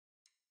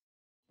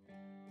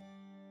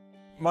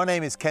My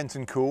name is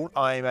Kenton.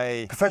 I'm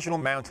a professional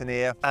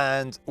mountaineer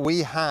and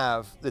we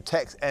have the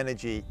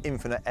Texenergy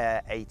Infinite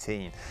Air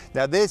 18.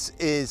 Now this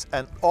is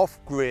an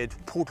off-grid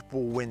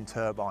portable wind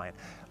turbine.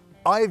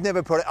 I've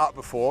never put it up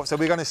before, so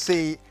we're going to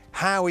see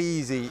how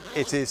easy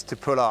it is to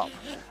put up.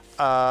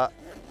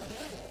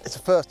 It's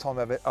the first time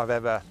I've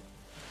ever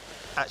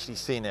actually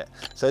seen it.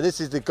 So this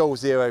is the Goal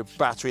Zero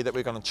battery that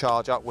we're going to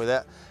charge up with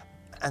it,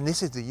 and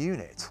this is the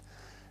unit.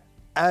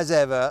 As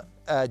ever,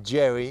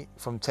 Jerry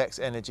from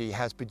Texenergy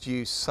has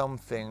produced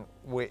something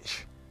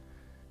which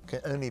can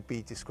only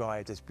be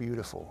described as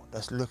beautiful.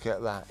 Let's look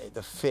at that.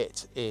 The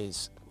fit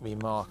is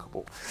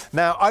remarkable.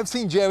 Now, I've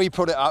seen Jerry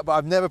put it up, but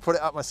I've never put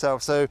it up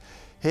myself. So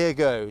here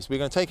goes. We're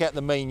going to take out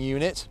the main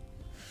unit.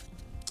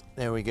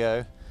 There we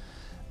go.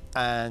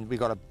 And we've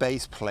got a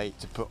base plate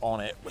to put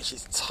on it, which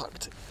is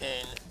tucked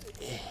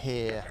in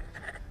here.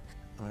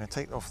 I'm going to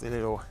take off the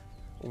little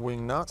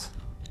wing nut.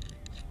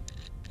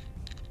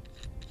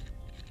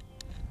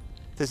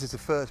 This is the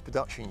first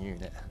production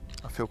unit.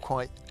 I feel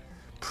quite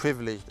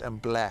privileged and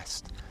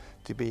blessed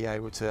to be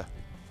able to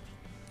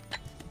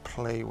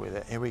play with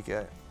it. Here we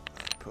go.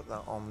 Put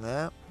that on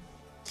there.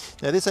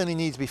 Now this only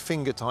needs to be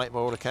finger tight by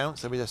all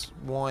accounts, so we just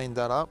wind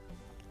that up.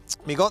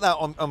 We got that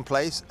on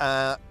place,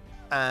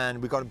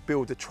 and we've got to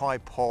build the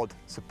tripod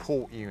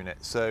support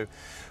unit. So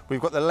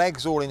we've got the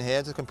legs all in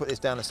here. Just going to put this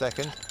down a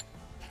second.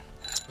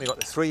 We've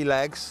got the 3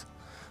 legs.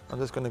 I'm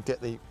just going to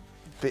get the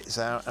bits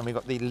out, and we've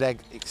got the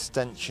leg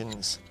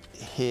extensions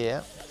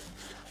here.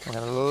 I'm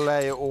going to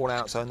lay it all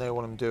out so I know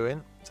what I'm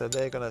doing. So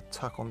they're going to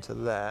tuck onto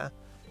there.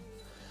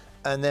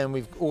 And then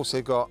we've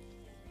also got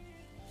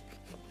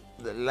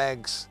the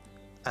legs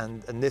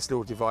and this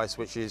little device,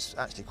 which is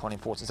actually quite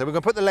important. So we're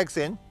going to put the legs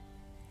in.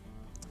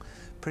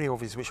 Pretty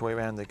obvious which way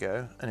around they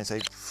go. And it's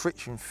a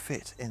friction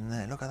fit in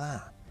there. Look at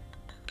that.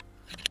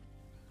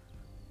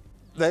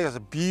 There's a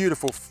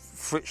beautiful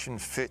friction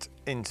fit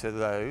into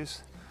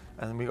those.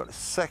 And then we've got the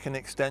second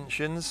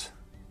extensions.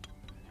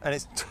 And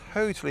it's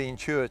totally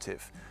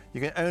intuitive.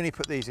 You can only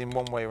put these in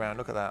one way around.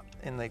 Look at that,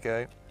 in they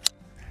go.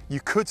 You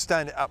could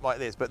stand it up like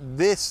this, but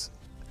this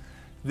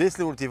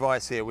little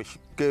device here, which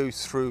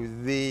goes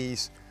through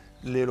these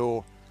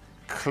little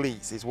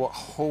cleats, is what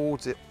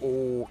holds it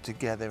all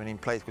together and in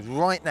place. Because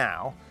right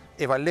now,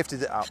 if I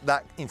lifted it up,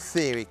 that in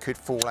theory could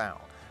fall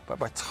out. But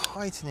by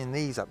tightening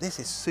these up, this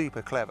is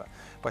super clever.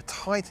 By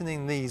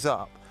tightening these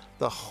up,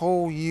 the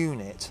whole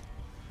unit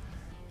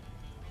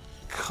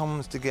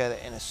comes together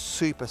in a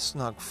super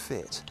snug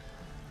fit.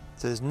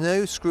 So there's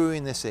no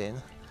screwing this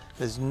in,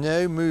 there's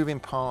no moving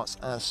parts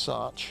as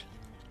such,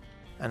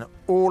 and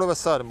all of a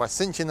sudden by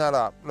cinching that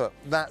up, look,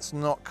 that's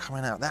not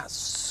coming out. That's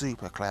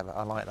super clever.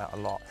 I like that a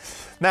lot.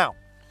 Now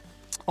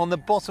on the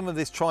bottom of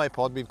this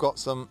tripod we've got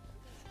some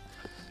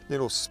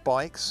little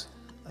spikes.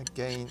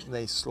 Again,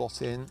 they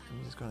slot in.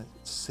 I'm just going to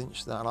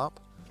cinch that up.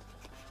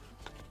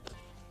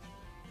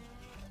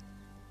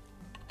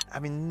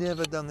 Having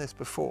never done this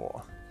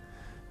before,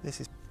 this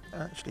is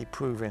actually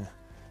proving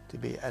to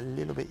be a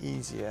little bit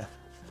easier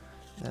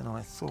than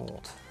I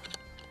thought.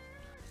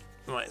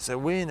 Right, so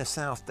we're in the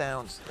South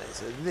Downs today,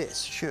 so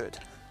this should,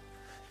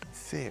 in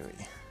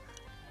theory,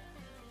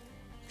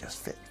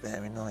 just fit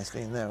very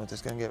nicely in there. We're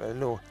just going to give it a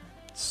little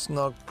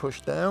snug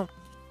push down.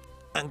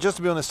 And just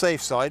to be on the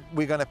safe side,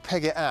 we're going to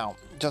peg it out,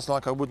 just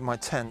like I would my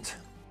tent.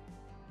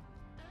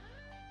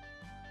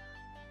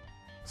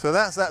 So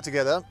that's that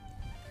together.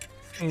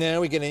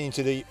 Now we're getting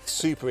into the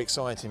super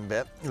exciting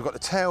bit. We've got the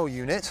tail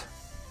unit.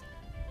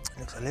 It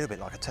looks a little bit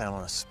like a tail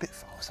on a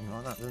Spitfire or something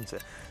like that, doesn't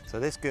it? So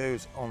this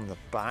goes on the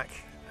back,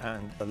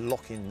 and the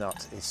locking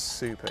nut is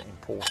super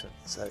important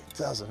so it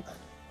doesn't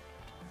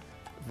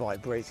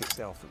vibrate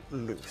itself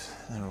loose.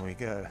 There we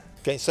go.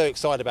 Getting so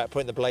excited about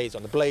putting the blades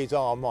on. The blades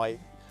are my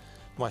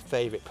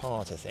favourite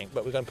part, I think,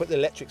 but we're going to put the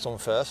electrics on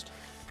first.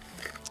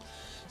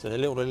 So the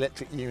little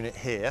electric unit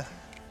here.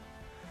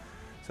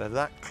 So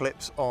that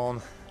clips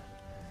on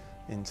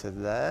into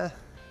there,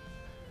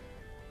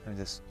 and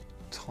just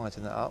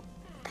tighten that up.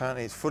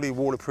 Apparently it's fully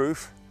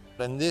waterproof.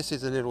 And this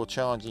is a little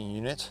charging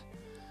unit.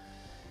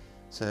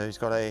 So it's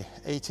got a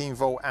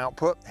 18-volt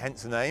output,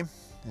 hence the name.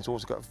 It's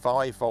also got a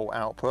 5-volt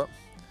output.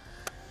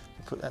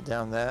 Put that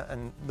down there,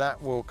 and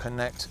that will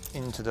connect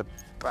into the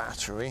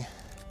battery.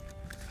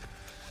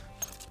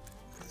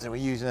 So we're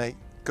using a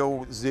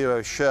Goal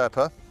Zero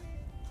Sherpa,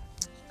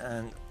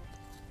 and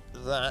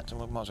that,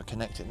 and we might as well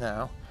connect it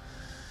now.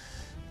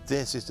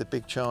 This is the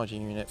big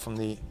charging unit from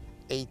the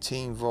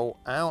 18-volt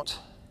out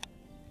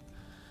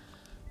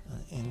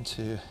and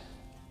into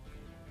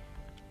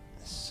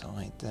the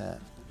side there.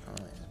 All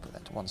right, let's put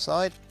that to one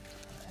side.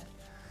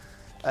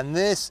 And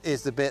this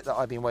is the bit that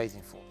I've been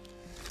waiting for.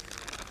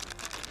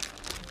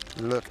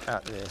 Look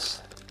at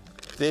this.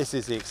 This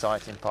is the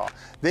exciting part.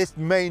 This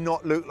may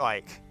not look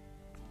like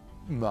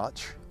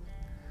much,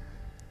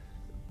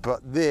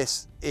 but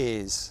this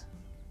is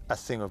a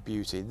thing of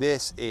beauty.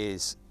 This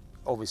is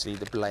obviously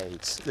the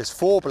blades. There's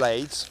 4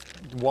 blades,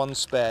 1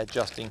 spare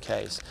just in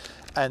case,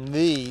 and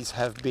these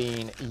have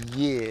been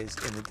years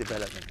in the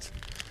development.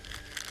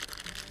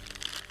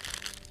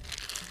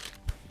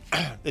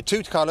 The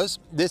two colours,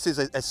 this is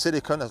a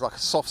silicone, it's like a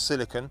soft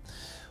silicone,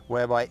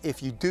 whereby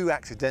if you do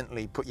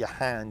accidentally put your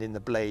hand in the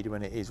blade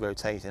when it is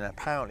rotating,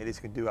 apparently this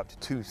can do up to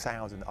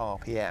 2,000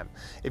 RPM.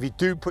 If you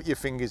do put your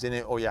fingers in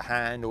it, or your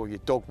hand, or your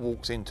dog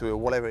walks into it, or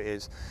whatever it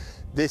is,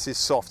 this is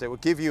soft. It will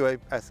give you a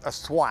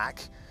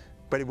thwack,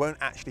 but it won't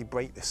actually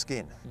break the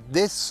skin.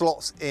 This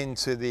slots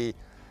into the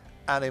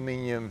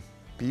aluminium,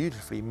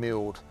 beautifully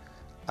milled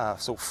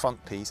sort of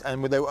front piece,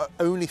 and they were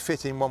only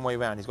fitting one way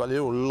around. He's got a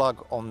little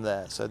lug on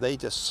there, so they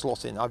just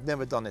slot in. I've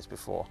never done this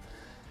before,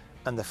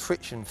 and the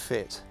friction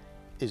fit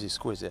is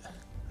exquisite.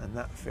 And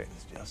that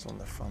fits just on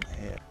the front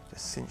here.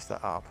 Just cinch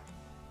that up,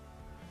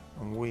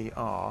 and we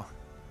are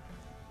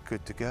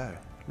good to go.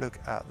 Look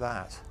at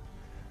that.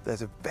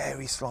 There's a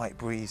very slight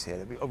breeze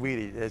here.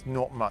 Really, there's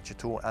not much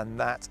at all, and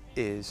that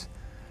is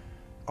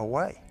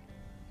away.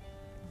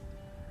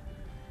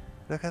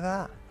 Look at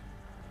that.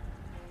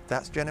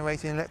 That's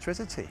generating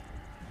electricity.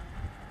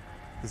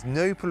 There's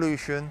no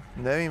pollution,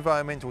 no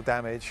environmental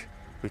damage.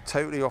 We're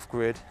totally off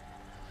grid.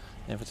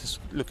 And if we just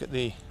look at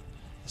the,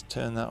 let's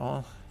turn that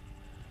on.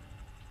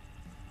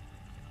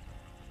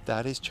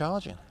 That is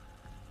charging.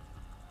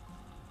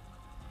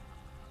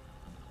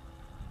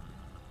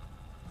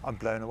 I'm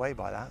blown away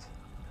by that.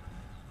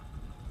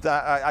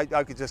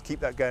 I could just keep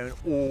that going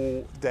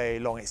all day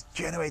long. It's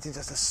generating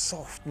just a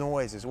soft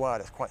noise as well.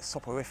 It's quite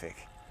soporific.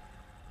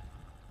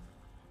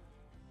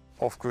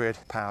 Off-grid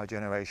power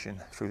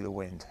generation through the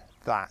wind.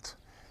 That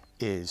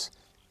is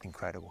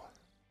incredible.